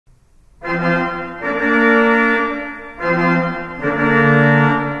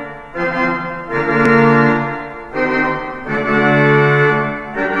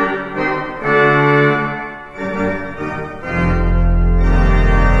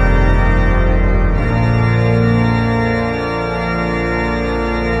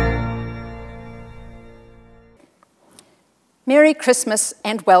Merry Christmas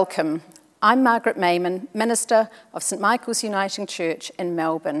and welcome. I'm Margaret Mayman, Minister of St Michael's Uniting Church in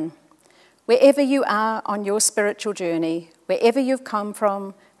Melbourne. Wherever you are on your spiritual journey, wherever you've come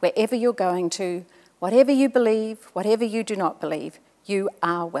from, wherever you're going to, whatever you believe, whatever you do not believe, you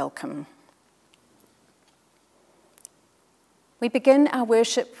are welcome. We begin our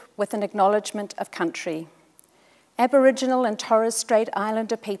worship with an acknowledgement of country. Aboriginal and Torres Strait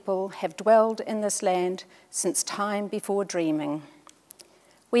Islander people have dwelled in this land since time before dreaming.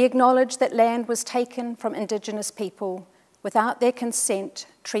 We acknowledge that land was taken from Indigenous people without their consent,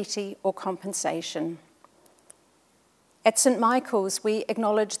 treaty, or compensation. At St Michael's, we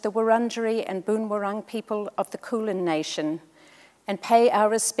acknowledge the Wurundjeri and Boonwurrung people of the Kulin Nation and pay our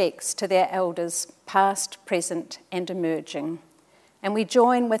respects to their elders, past, present, and emerging. And we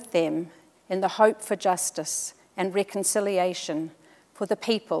join with them in the hope for justice and reconciliation for the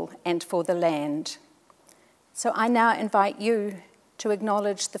people and for the land. So I now invite you to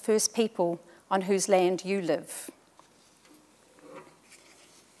acknowledge the first people on whose land you live.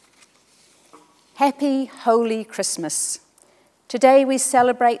 Happy, holy Christmas. Today we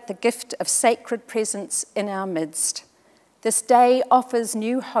celebrate the gift of sacred presence in our midst. This day offers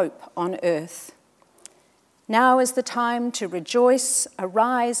new hope on earth. Now is the time to rejoice,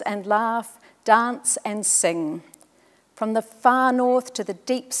 arise and laugh, dance and sing. From the far north to the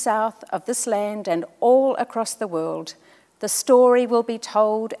deep south of this land and all across the world, the story will be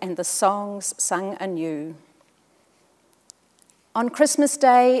told and the songs sung anew. On Christmas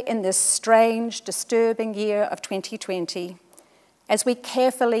Day in this strange, disturbing year of 2020, as we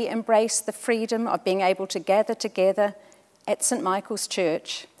carefully embrace the freedom of being able to gather together at St Michael's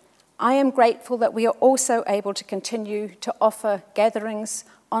Church, I am grateful that we are also able to continue to offer gatherings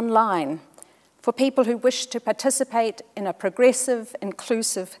online for people who wish to participate in a progressive,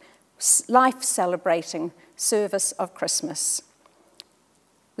 inclusive, life-celebrating service of Christmas.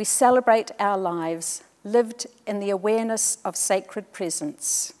 We celebrate our lives lived in the awareness of sacred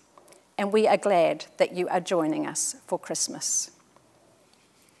presence, and we are glad that you are joining us for Christmas.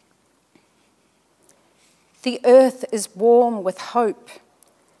 The earth is warm with hope.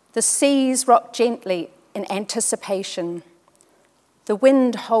 The seas rock gently in anticipation. The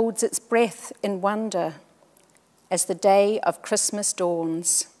wind holds its breath in wonder as the day of Christmas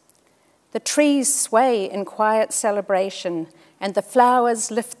dawns. The trees sway in quiet celebration, and the flowers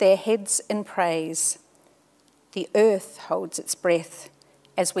lift their heads in praise. The earth holds its breath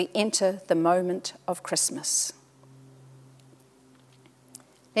as we enter the moment of Christmas.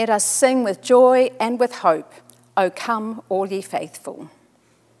 Let us sing with joy and with hope, O come all ye faithful.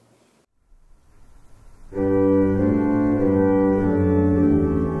 Come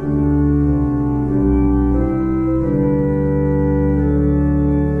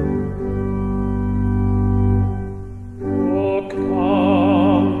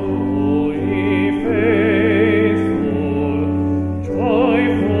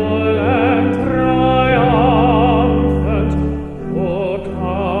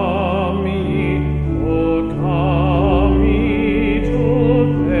ye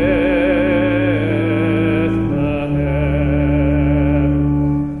to Bethlehem.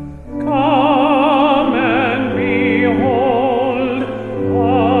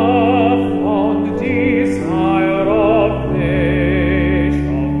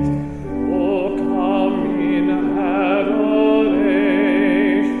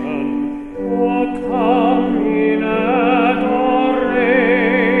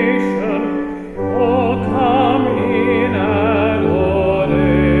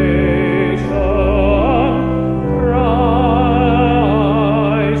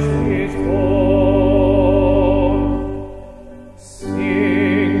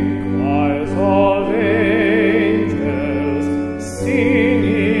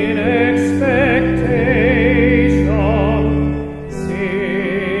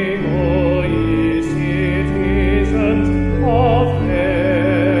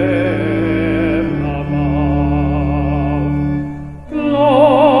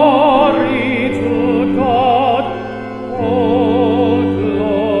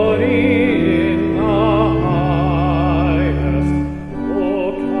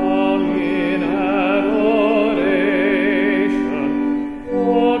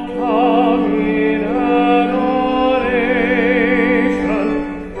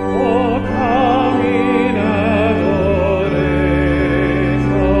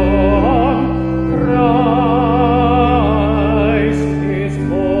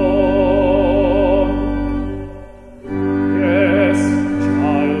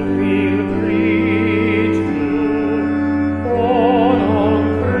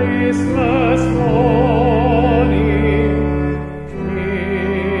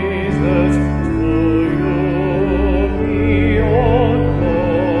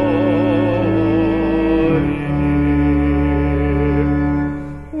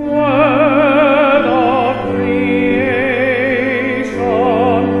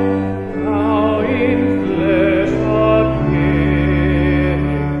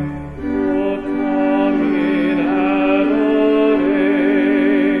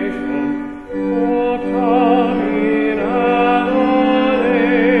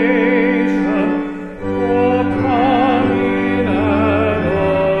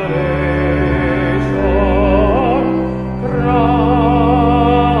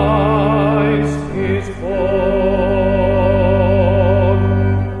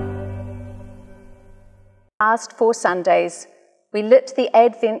 past 4 Sundays, we lit the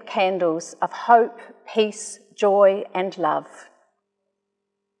Advent candles of hope, peace, joy, and love.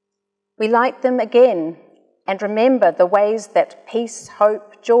 We light them again and remember the ways that peace,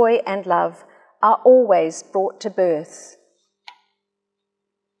 hope, joy, and love are always brought to birth.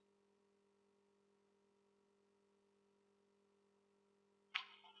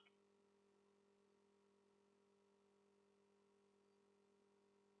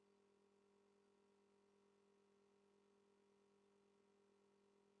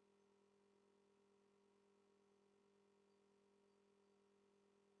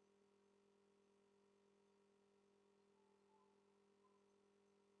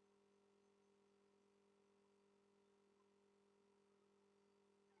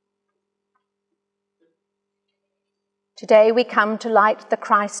 Today we come to light the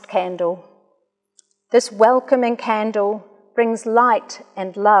Christ candle. This welcoming candle brings light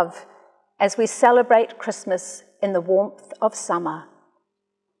and love as we celebrate Christmas in the warmth of summer.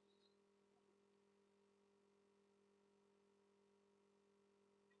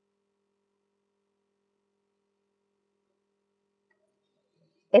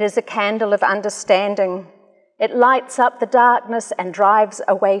 It is a candle of understanding. It lights up the darkness and drives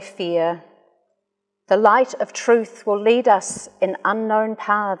away fear. The light of truth will lead us in unknown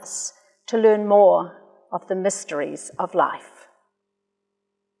paths to learn more of the mysteries of life.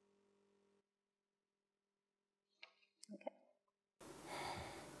 Okay.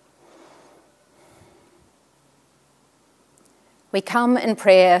 We come in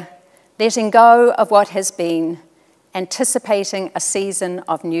prayer, letting go of what has been, anticipating a season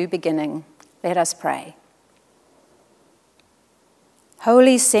of new beginning. Let us pray.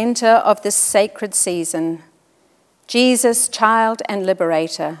 Holy centre of this sacred season, Jesus, child and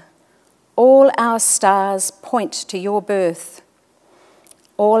liberator, all our stars point to your birth.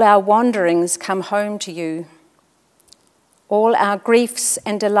 All our wanderings come home to you. All our griefs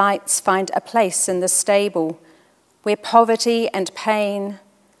and delights find a place in the stable where poverty and pain,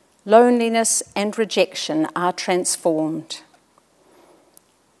 loneliness and rejection are transformed.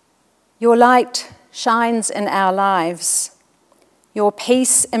 Your light shines in our lives. Your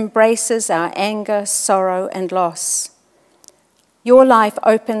peace embraces our anger, sorrow, and loss. Your life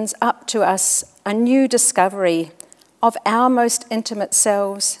opens up to us a new discovery of our most intimate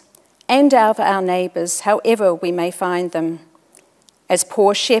selves and of our neighbours, however we may find them, as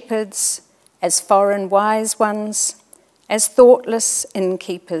poor shepherds, as foreign wise ones, as thoughtless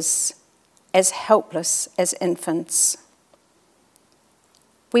innkeepers, as helpless as infants.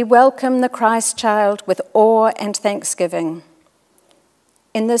 We welcome the Christ child with awe and thanksgiving.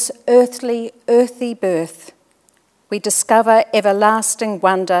 In this earthy birth, we discover everlasting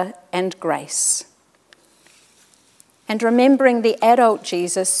wonder and grace. And remembering the adult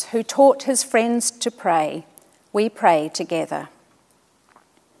Jesus who taught his friends to pray, we pray together.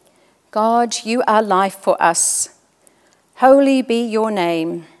 God, you are life for us. Holy be your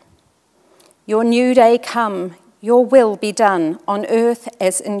name. Your new day come, your will be done on earth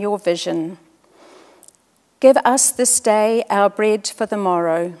as in your vision. Give us this day our bread for the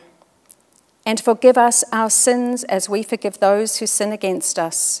morrow, and forgive us our sins as we forgive those who sin against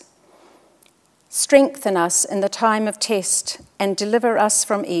us. Strengthen us in the time of test and deliver us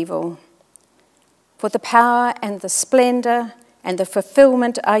from evil. For the power and the splendour and the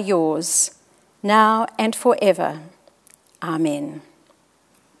fulfilment are yours, now and forever. Amen.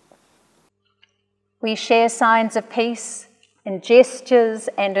 We share signs of peace in gestures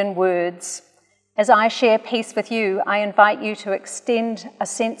and in words. As I share peace with you, I invite you to extend a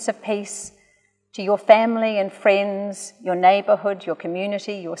sense of peace to your family and friends, your neighbourhood, your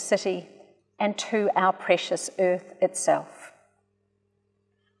community, your city, and to our precious earth itself.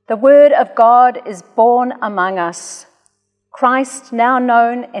 The word of God is born among us. Christ, now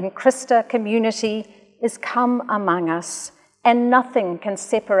known in Christa community, is come among us, and nothing can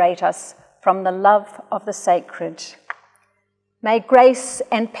separate us from the love of the sacred. May grace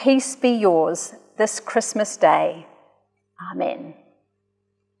and peace be yours this Christmas day. Amen.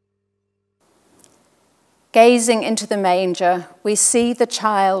 Gazing into the manger, we see the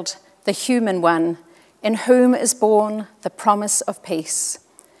child, the human one, in whom is born the promise of peace.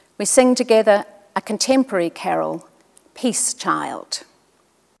 We sing together a contemporary carol, Peace Child.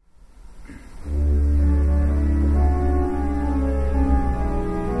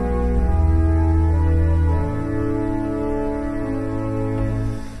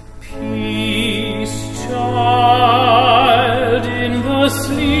 Peace, child, in the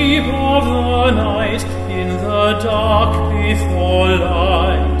sleep of the night, in the dark before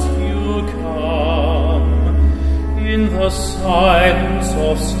light you come. In the silence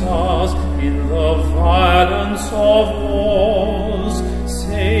of stars, in the violence of wars,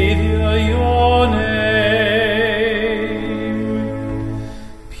 Saviour, your name.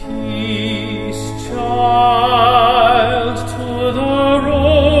 Peace, child, to the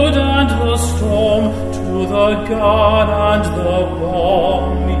road and the storm, to the gun and the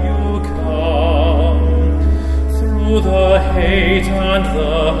bomb you come. Through the hate and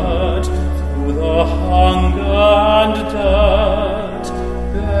the hurt, through the hunger and dirt,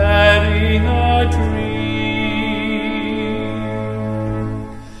 bearing a dream.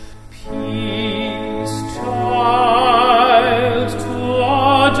 Peace, child, to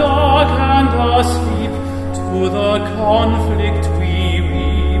our dark and our sleep, to the conflict we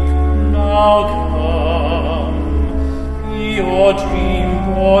reap, now come. Be your dream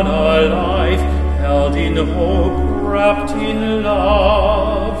born alive, held in hope, wrapped in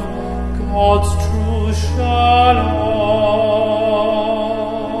love, God's true shalom.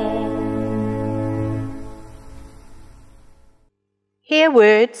 Hear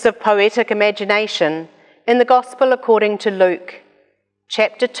words of poetic imagination in the Gospel according to Luke,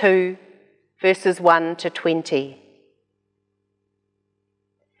 chapter 2, verses 1 to 20.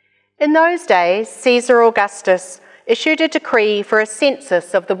 In those days, Caesar Augustus issued a decree for a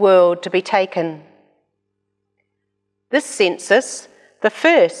census of the world to be taken. This census, the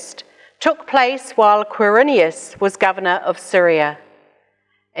first, took place while Quirinius was governor of Syria,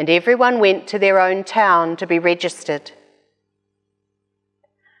 and everyone went to their own town to be registered.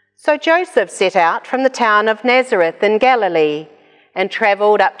 So Joseph set out from the town of Nazareth in Galilee and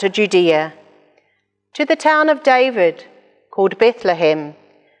travelled up to Judea, to the town of David, called Bethlehem,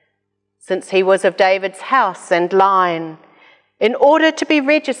 since he was of David's house and line, in order to be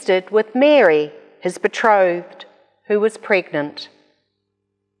registered with Mary, his betrothed, who was pregnant.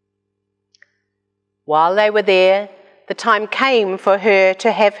 While they were there, the time came for her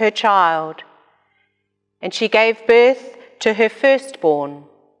to have her child, and she gave birth to her firstborn,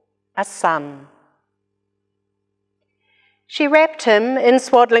 a son. She wrapped him in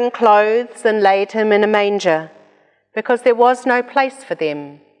swaddling clothes and laid him in a manger, because there was no place for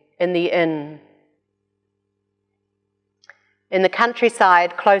them in the inn. In the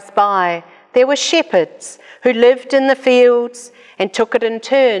countryside close by, there were shepherds who lived in the fields and took it in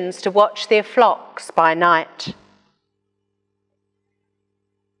turns to watch their flocks by night.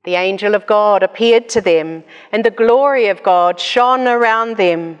 The angel of God appeared to them, and the glory of God shone around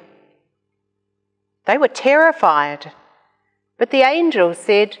them. They were terrified, but the angel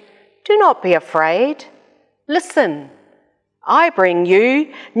said, "Do not be afraid. Listen, I bring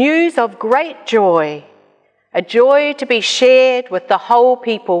you news of great joy, a joy to be shared with the whole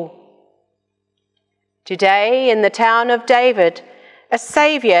people. Today, in the town of David, a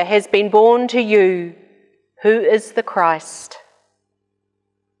Saviour has been born to you, who is the Christ.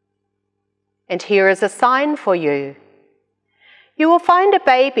 And here is a sign for you. You will find a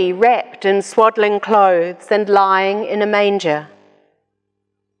baby wrapped in swaddling clothes and lying in a manger."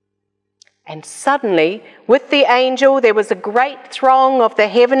 And suddenly, with the angel, there was a great throng of the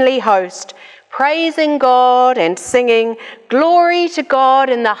heavenly host, praising God and singing, "Glory to God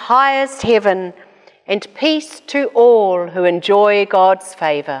in the highest heaven, and peace to all who enjoy God's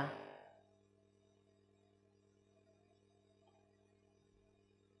favour."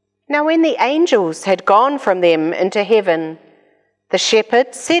 Now when the angels had gone from them into heaven, the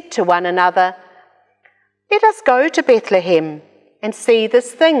shepherds said to one another, "Let us go to Bethlehem and see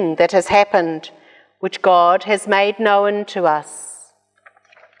this thing that has happened, which God has made known to us."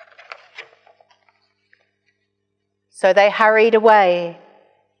 So they hurried away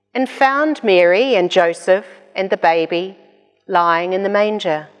and found Mary and Joseph and the baby lying in the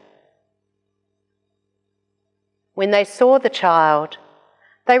manger. When they saw the child,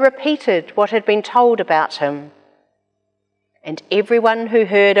 they repeated what had been told about him, and everyone who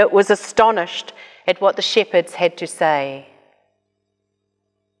heard it was astonished at what the shepherds had to say.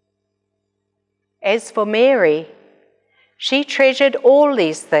 As for Mary, she treasured all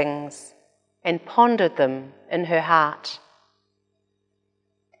these things and pondered them in her heart.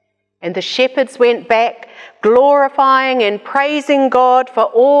 And the shepherds went back, glorifying and praising God for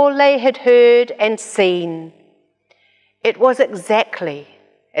all they had heard and seen. It was exactly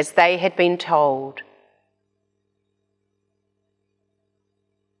as they had been told.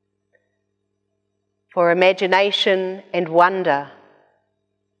 For imagination and wonder,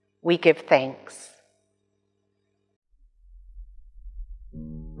 we give thanks.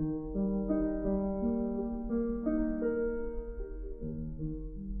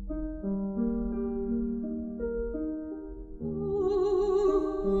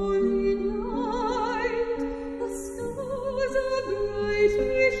 Holy night, the stars are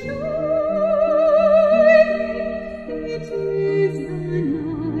brightly shining.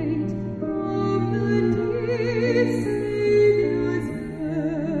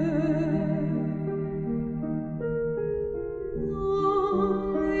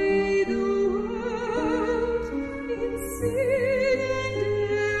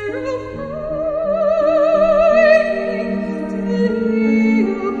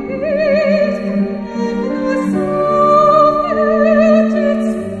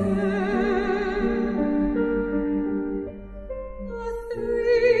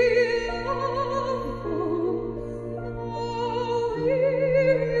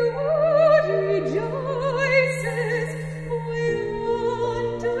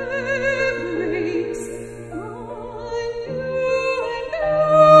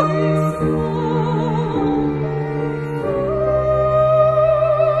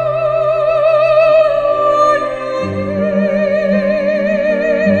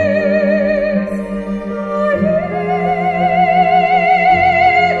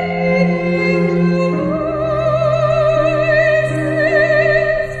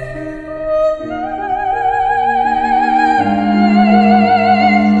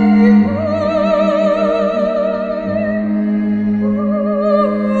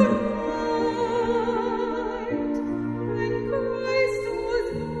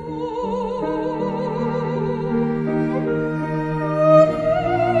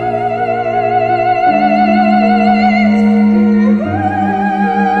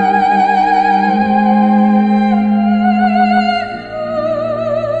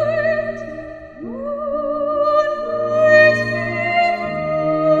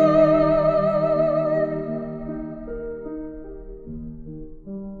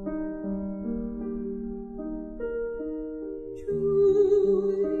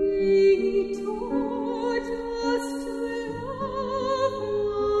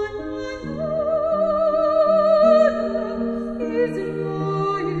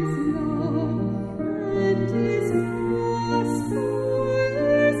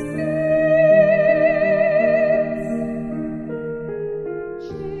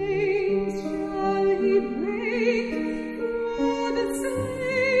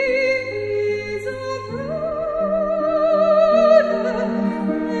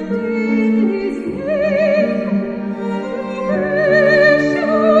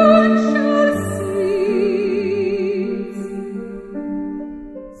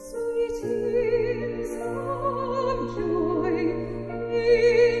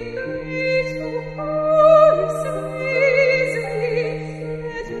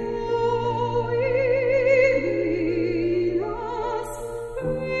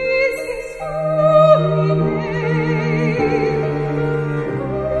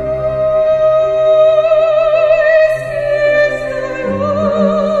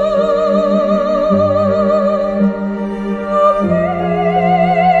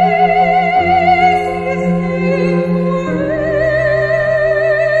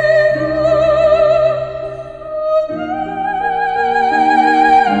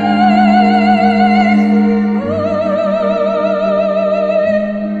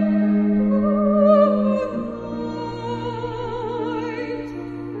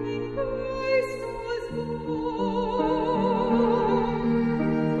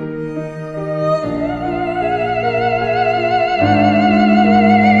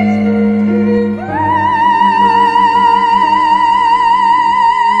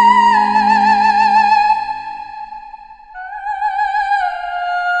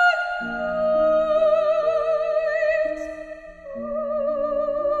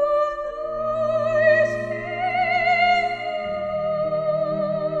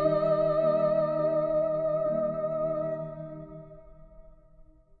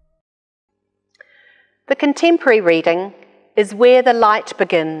 The contemporary reading is Where the Light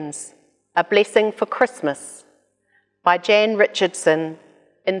Begins, A Blessing for Christmas, by Jan Richardson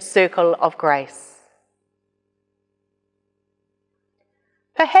in Circle of Grace.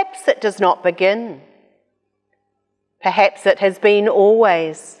 Perhaps it does not begin. Perhaps it has been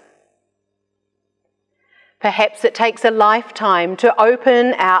always. Perhaps it takes a lifetime to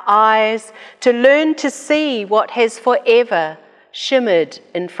open our eyes, to learn to see what has forever shimmered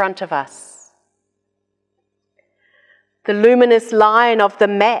in front of us. The luminous line of the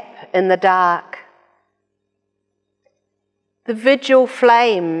map in the dark. The vigil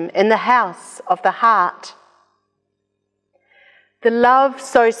flame in the house of the heart. The love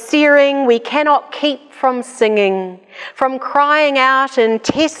so searing we cannot keep from singing, from crying out in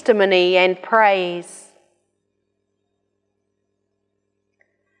testimony and praise.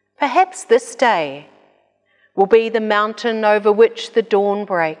 Perhaps this day will be the mountain over which the dawn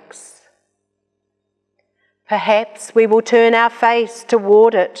breaks. Perhaps we will turn our face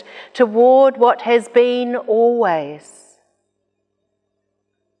toward it, toward what has been always.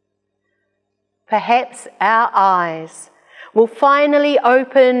 Perhaps our eyes will finally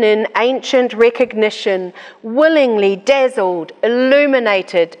open in ancient recognition, willingly dazzled,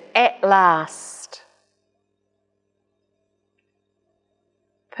 illuminated at last.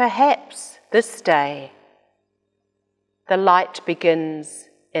 Perhaps this day the light begins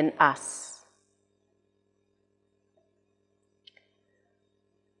in us.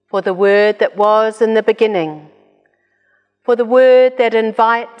 for the Word that was in the beginning, for the Word that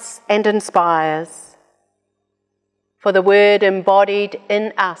invites and inspires, for the Word embodied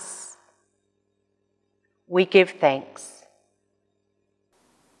in us. We give thanks.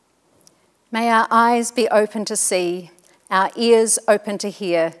 May our eyes be open to see, our ears open to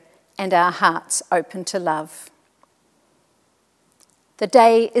hear, and our hearts open to love. The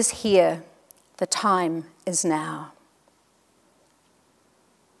day is here, the time is now.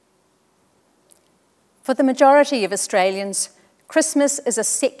 For the majority of Australians, Christmas is a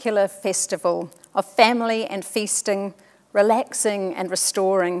secular festival of family and feasting, relaxing and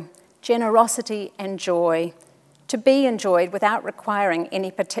restoring, generosity and joy, to be enjoyed without requiring any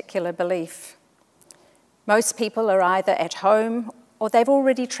particular belief. Most people are either at home or they've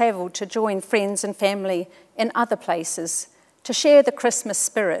already travelled to join friends and family in other places to share the Christmas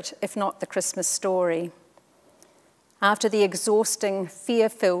spirit, if not the Christmas story. After the exhausting,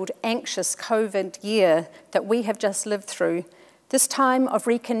 fear-filled, anxious COVID year that we have just lived through, this time of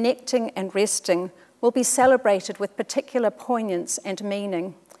reconnecting and resting will be celebrated with particular poignance and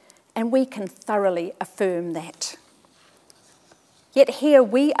meaning, and we can thoroughly affirm that. Yet here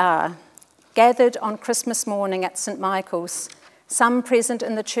we are, gathered on Christmas morning at St. Michael's, some present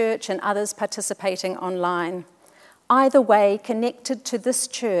in the church and others participating online. Either way, connected to this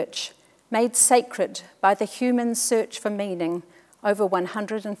church, made sacred by the human search for meaning over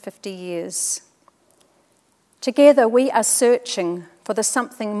 150 years. Together we are searching for the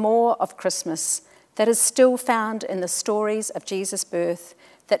something more of Christmas that is still found in the stories of Jesus' birth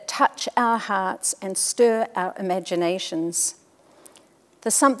that touch our hearts and stir our imaginations.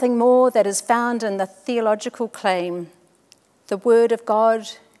 The something more that is found in the theological claim, the Word of God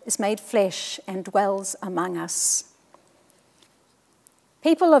is made flesh and dwells among us.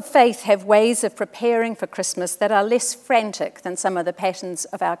 People of faith have ways of preparing for Christmas that are less frantic than some of the patterns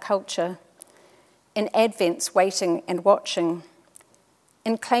of our culture. In Advent's waiting and watching,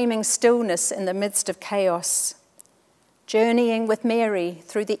 in claiming stillness in the midst of chaos, journeying with Mary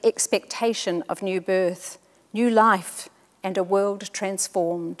through the expectation of new birth, new life, and a world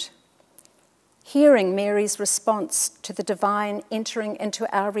transformed. Hearing Mary's response to the divine entering into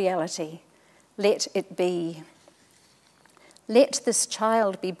our reality, let it be. Let this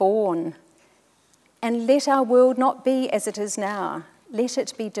child be born, and let our world not be as it is now. Let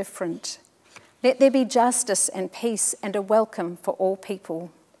it be different. Let there be justice and peace and a welcome for all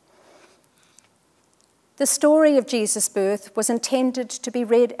people. The story of Jesus' birth was intended to be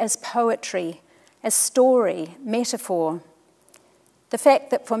read as poetry, as story, metaphor. The fact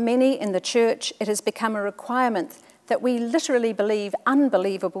that for many in the church it has become a requirement that we literally believe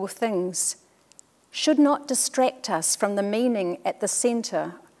unbelievable things should not distract us from the meaning at the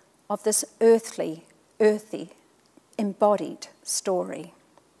centre of this earthy, embodied story.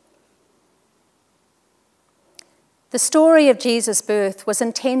 The story of Jesus' birth was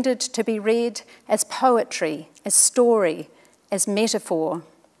intended to be read as poetry, as story, as metaphor.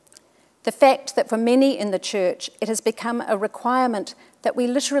 The fact that for many in the church it has become a requirement that we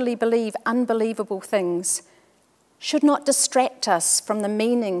literally believe unbelievable things should not distract us from the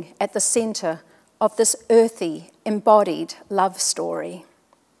meaning at the centre of this earthy, embodied love story.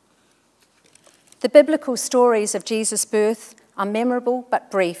 The biblical stories of Jesus' birth are memorable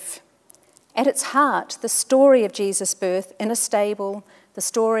but brief. At its heart, the story of Jesus' birth in a stable, the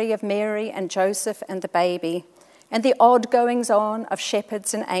story of Mary and Joseph and the baby, and the odd goings-on of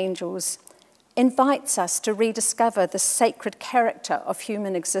shepherds and angels, invites us to rediscover the sacred character of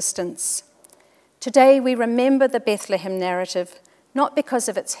human existence. Today we remember the Bethlehem narrative not because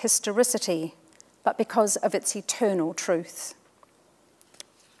of its historicity, but because of its eternal truth.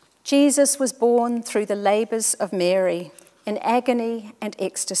 Jesus was born through the labours of Mary in agony and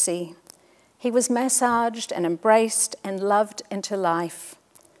ecstasy. He was massaged and embraced and loved into life.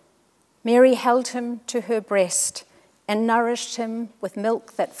 Mary held him to her breast and nourished him with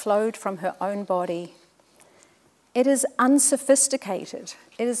milk that flowed from her own body. It is unsophisticated,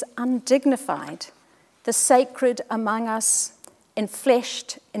 it is undignified, the sacred among us,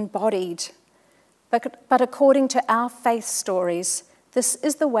 enfleshed, embodied. But according to our faith stories, this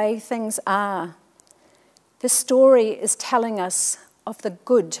is the way things are. This story is telling us of the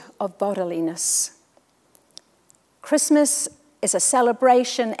good of bodiliness. Christmas is a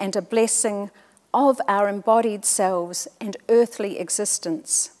celebration and a blessing of our embodied selves and earthly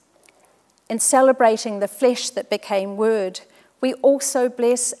existence. In celebrating the flesh that became word, we also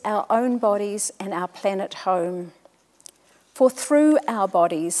bless our own bodies and our planet home. For through our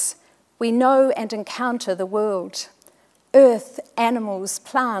bodies, we know and encounter the world, earth, animals,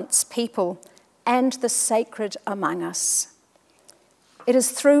 plants, people, and the sacred among us. It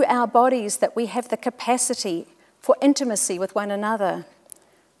is through our bodies that we have the capacity for intimacy with one another,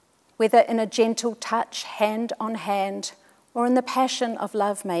 whether in a gentle touch, hand on hand, or in the passion of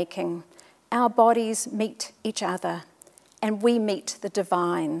lovemaking. Our bodies meet each other, and we meet the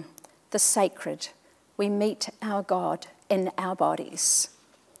divine, the sacred. We meet our God in our bodies.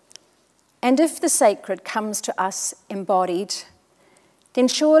 And if the sacred comes to us embodied, then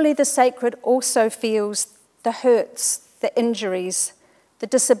surely the sacred also feels the hurts, the injuries, the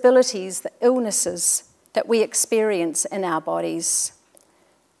disabilities, the illnesses that we experience in our bodies,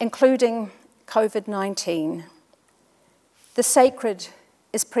 including COVID-19. The sacred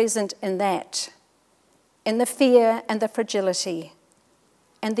is present in that, in the fear and the fragility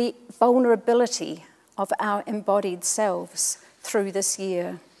and the vulnerability of our embodied selves through this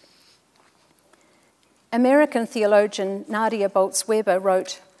year. American theologian Nadia Bolz-Weber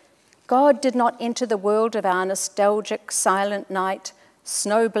wrote, "God did not enter the world of our nostalgic, silent night,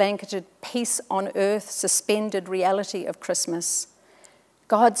 snow-blanketed peace on earth, suspended reality of Christmas.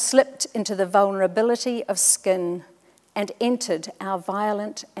 God slipped into the vulnerability of skin and entered our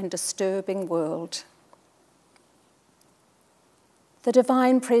violent and disturbing world." The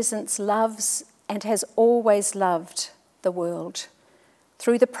divine presence loves and has always loved the world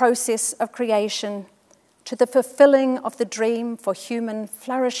through the process of creation to the fulfilling of the dream for human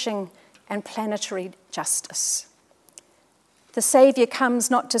flourishing and planetary justice. The Saviour comes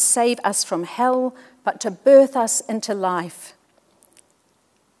not to save us from hell, but to birth us into life.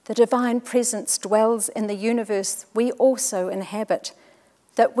 The divine presence dwells in the universe we also inhabit,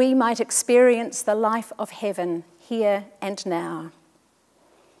 that we might experience the life of heaven here and now.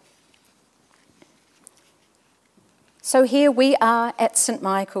 So here we are at St.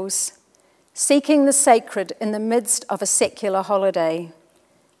 Michael's, seeking the sacred in the midst of a secular holiday,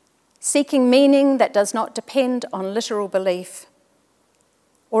 seeking meaning that does not depend on literal belief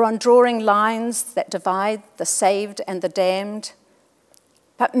or on drawing lines that divide the saved and the damned,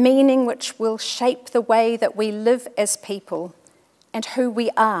 but meaning which will shape the way that we live as people and who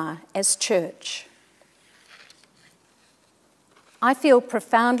we are as church. I feel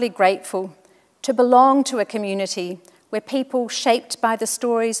profoundly grateful to belong to a community where people shaped by the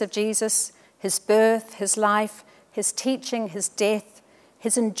stories of Jesus, his birth, his life, his teaching, his death,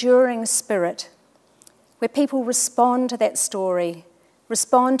 his enduring spirit, where people respond to that story,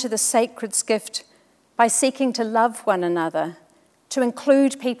 respond to the sacred's gift by seeking to love one another, to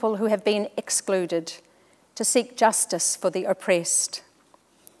include people who have been excluded, to seek justice for the oppressed.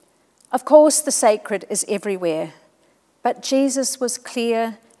 Of course, the sacred is everywhere, but Jesus was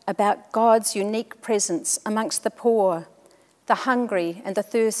clear about God's unique presence amongst the poor, the hungry and the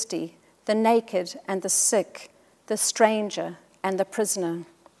thirsty, the naked and the sick, the stranger and the prisoner.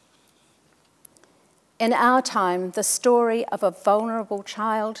 In our time, the story of a vulnerable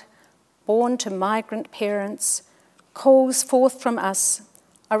child born to migrant parents calls forth from us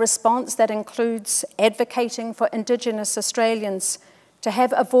a response that includes advocating for Indigenous Australians to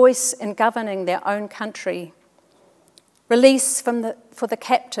have a voice in governing their own country, release for the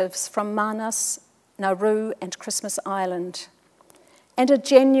captives from Manus, Nauru and Christmas Island, and a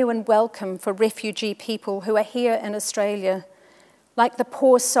genuine welcome for refugee people who are here in Australia, like the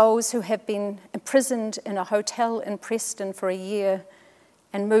poor souls who have been imprisoned in a hotel in Preston for a year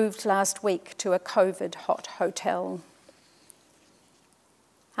and moved last week to a COVID hot hotel.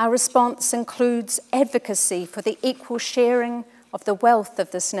 Our response includes advocacy for the equal sharing of the wealth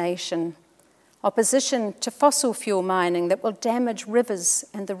of this nation, opposition to fossil fuel mining that will damage rivers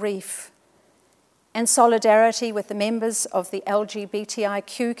and the reef, and solidarity with the members of the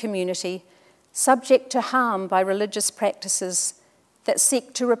LGBTIQ community subject to harm by religious practices that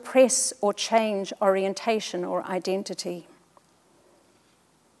seek to repress or change orientation or identity.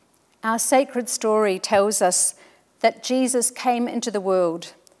 Our sacred story tells us that Jesus came into the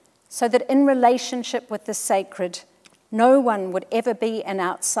world so that in relationship with the sacred, no one would ever be an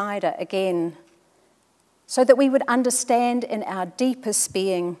outsider again, so that we would understand in our deepest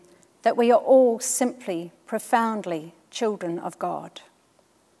being that we are all simply, profoundly children of God.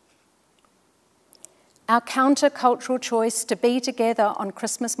 Our countercultural choice to be together on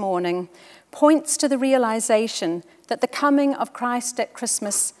Christmas morning points to the realization that the coming of Christ at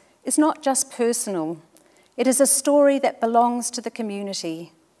Christmas is not just personal. It is a story that belongs to the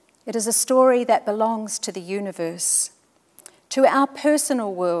community. It is a story that belongs to the universe, to our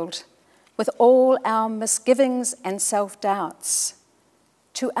personal world with all our misgivings and self-doubts,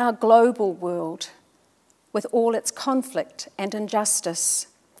 to our global world with all its conflict and injustice,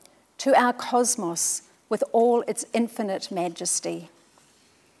 to our cosmos with all its infinite majesty.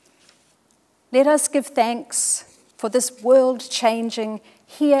 Let us give thanks for this world-changing,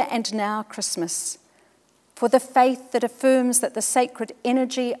 here and now Christmas, for the faith that affirms that the sacred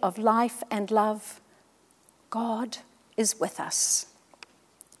energy of life and love, God is with us.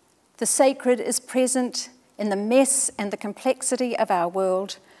 The sacred is present in the mess and the complexity of our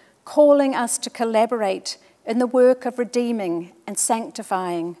world, calling us to collaborate in the work of redeeming and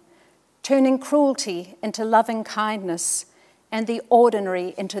sanctifying, turning cruelty into loving kindness and the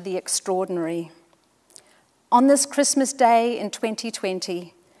ordinary into the extraordinary. On this Christmas Day in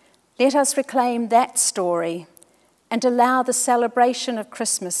 2020, let us reclaim that story and allow the celebration of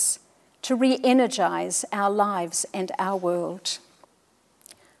Christmas to re-energize our lives and our world.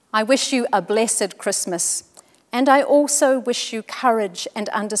 I wish you a blessed Christmas, and I also wish you courage and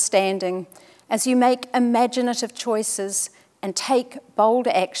understanding as you make imaginative choices and take bold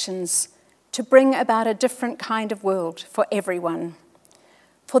actions to bring about a different kind of world for everyone.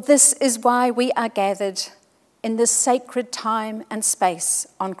 For this is why we are gathered in this sacred time and space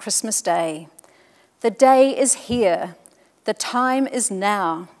on Christmas Day. The day is here. The time is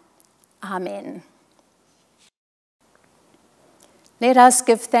now. Amen. Let us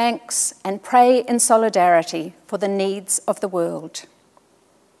give thanks and pray in solidarity for the needs of the world.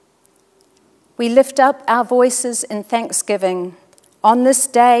 We lift up our voices in thanksgiving on this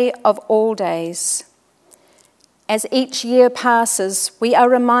day of all days. As each year passes, we are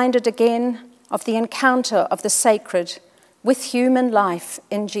reminded again of the encounter of the sacred with human life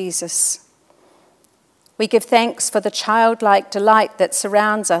in Jesus. We give thanks for the childlike delight that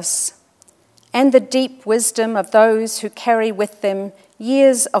surrounds us and the deep wisdom of those who carry with them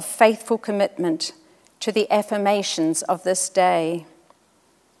years of faithful commitment to the affirmations of this day.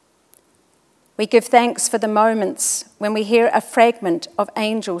 We give thanks for the moments when we hear a fragment of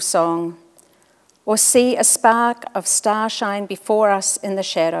angel song or see a spark of starshine before us in the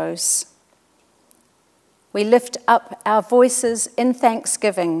shadows. We lift up our voices in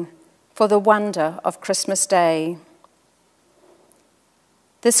thanksgiving for the wonder of Christmas Day.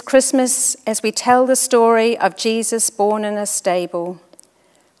 This Christmas, as we tell the story of Jesus born in a stable,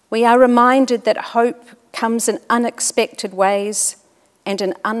 we are reminded that hope comes in unexpected ways and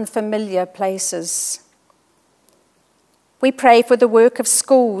in unfamiliar places. We pray for the work of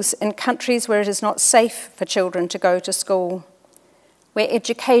schools in countries where it is not safe for children to go to school, where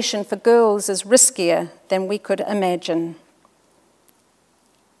education for girls is riskier than we could imagine.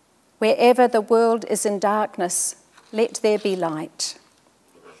 Wherever the world is in darkness, let there be light.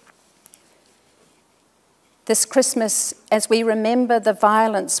 This Christmas, as we remember the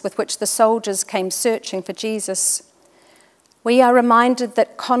violence with which the soldiers came searching for Jesus, we are reminded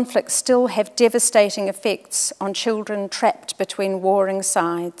that conflicts still have devastating effects on children trapped between warring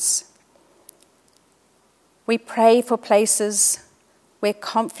sides. We pray for places where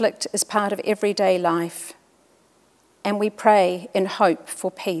conflict is part of everyday life, and we pray in hope for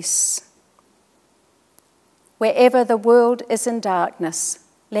peace. Wherever the world is in darkness,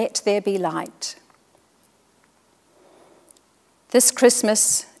 let there be light. This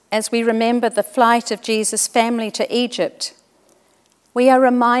Christmas, as we remember the flight of Jesus' family to Egypt, we are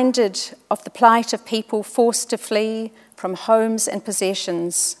reminded of the plight of people forced to flee from homes and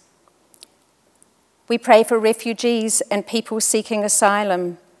possessions. We pray for refugees and people seeking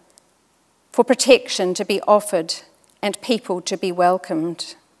asylum, for protection to be offered and people to be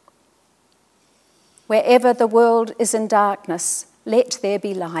welcomed. Wherever the world is in darkness, let there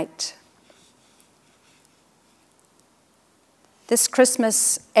be light. This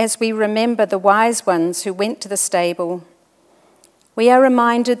Christmas, as we remember the wise ones who went to the stable, we are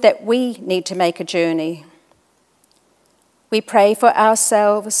reminded that we need to make a journey. We pray for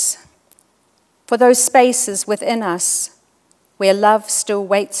ourselves, for those spaces within us where love still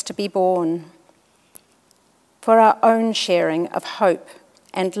waits to be born, for our own sharing of hope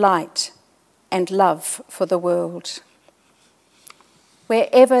and light and love for the world.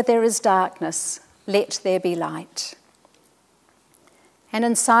 Wherever there is darkness, let there be light. And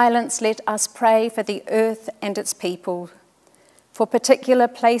in silence, let us pray for the earth and its people, for particular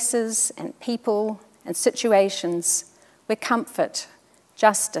places and people and situations where comfort,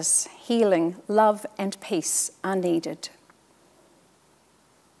 justice, healing, love, and peace are needed.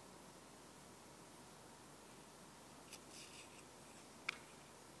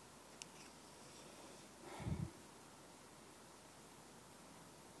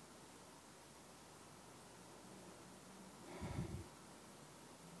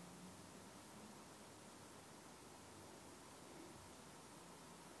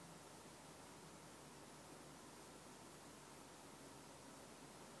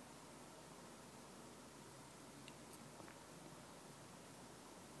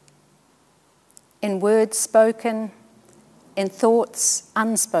 in words spoken, in thoughts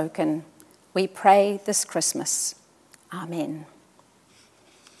unspoken, we pray this Christmas. Amen.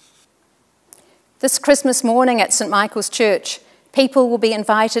 This Christmas morning at St. Michael's Church, people will be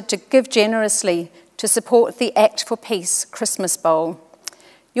invited to give generously to support the Act for Peace Christmas Bowl.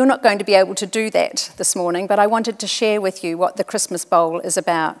 You're not going to be able to do that this morning, but I wanted to share with you what the Christmas Bowl is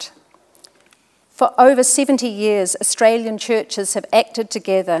about. For over 70 years, Australian churches have acted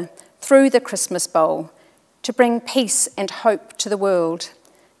together through the Christmas Bowl to bring peace and hope to the world,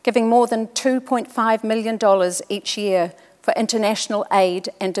 giving more than $2.5 million each year for international aid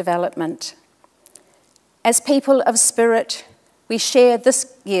and development. As people of spirit, we share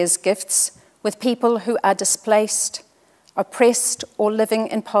this year's gifts with people who are displaced, oppressed, or living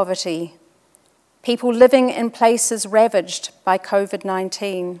in poverty, people living in places ravaged by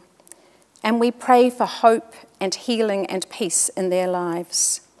COVID-19, and we pray for hope and healing and peace in their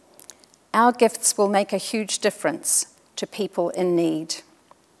lives. Our gifts will make a huge difference to people in need.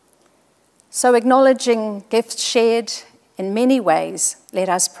 So, acknowledging gifts shared in many ways, let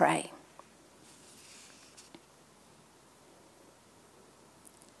us pray.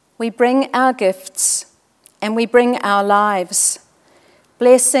 We bring our gifts and we bring our lives,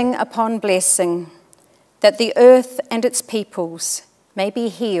 blessing upon blessing, that the earth and its peoples may be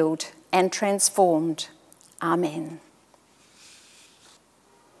healed and transformed. Amen.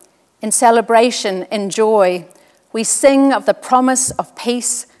 In celebration, in joy, we sing of the promise of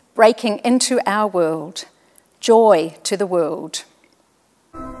peace breaking into our world. Joy to the world.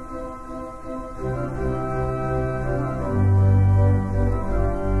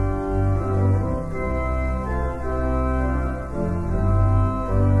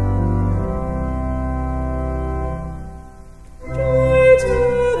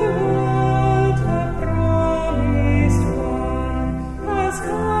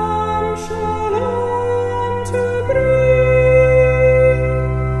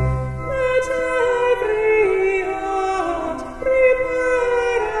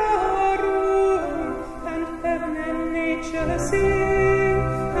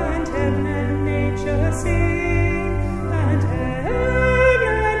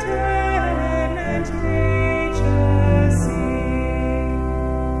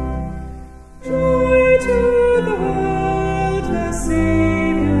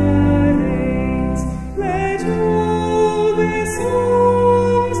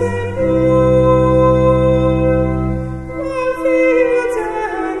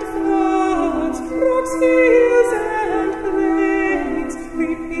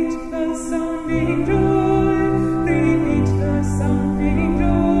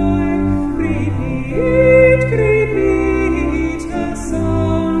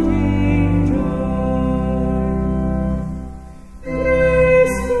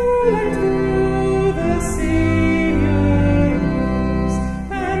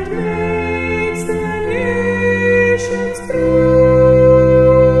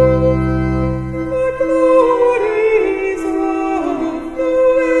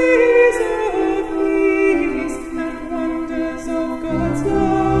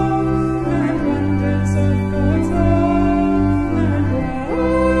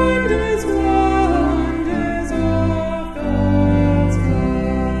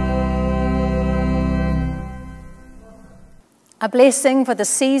 A blessing for the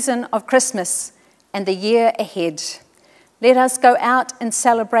season of Christmas and the year ahead. Let us go out in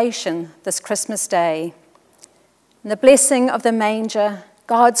celebration this Christmas day. The blessing of the manger,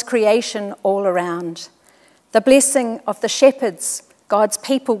 God's creation all around. The blessing of the shepherds, God's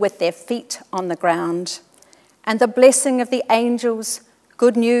people with their feet on the ground. And the blessing of the angels,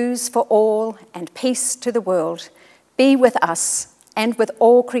 good news for all and peace to the world, be with us and with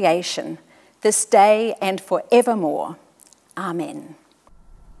all creation this day and forevermore. Amen.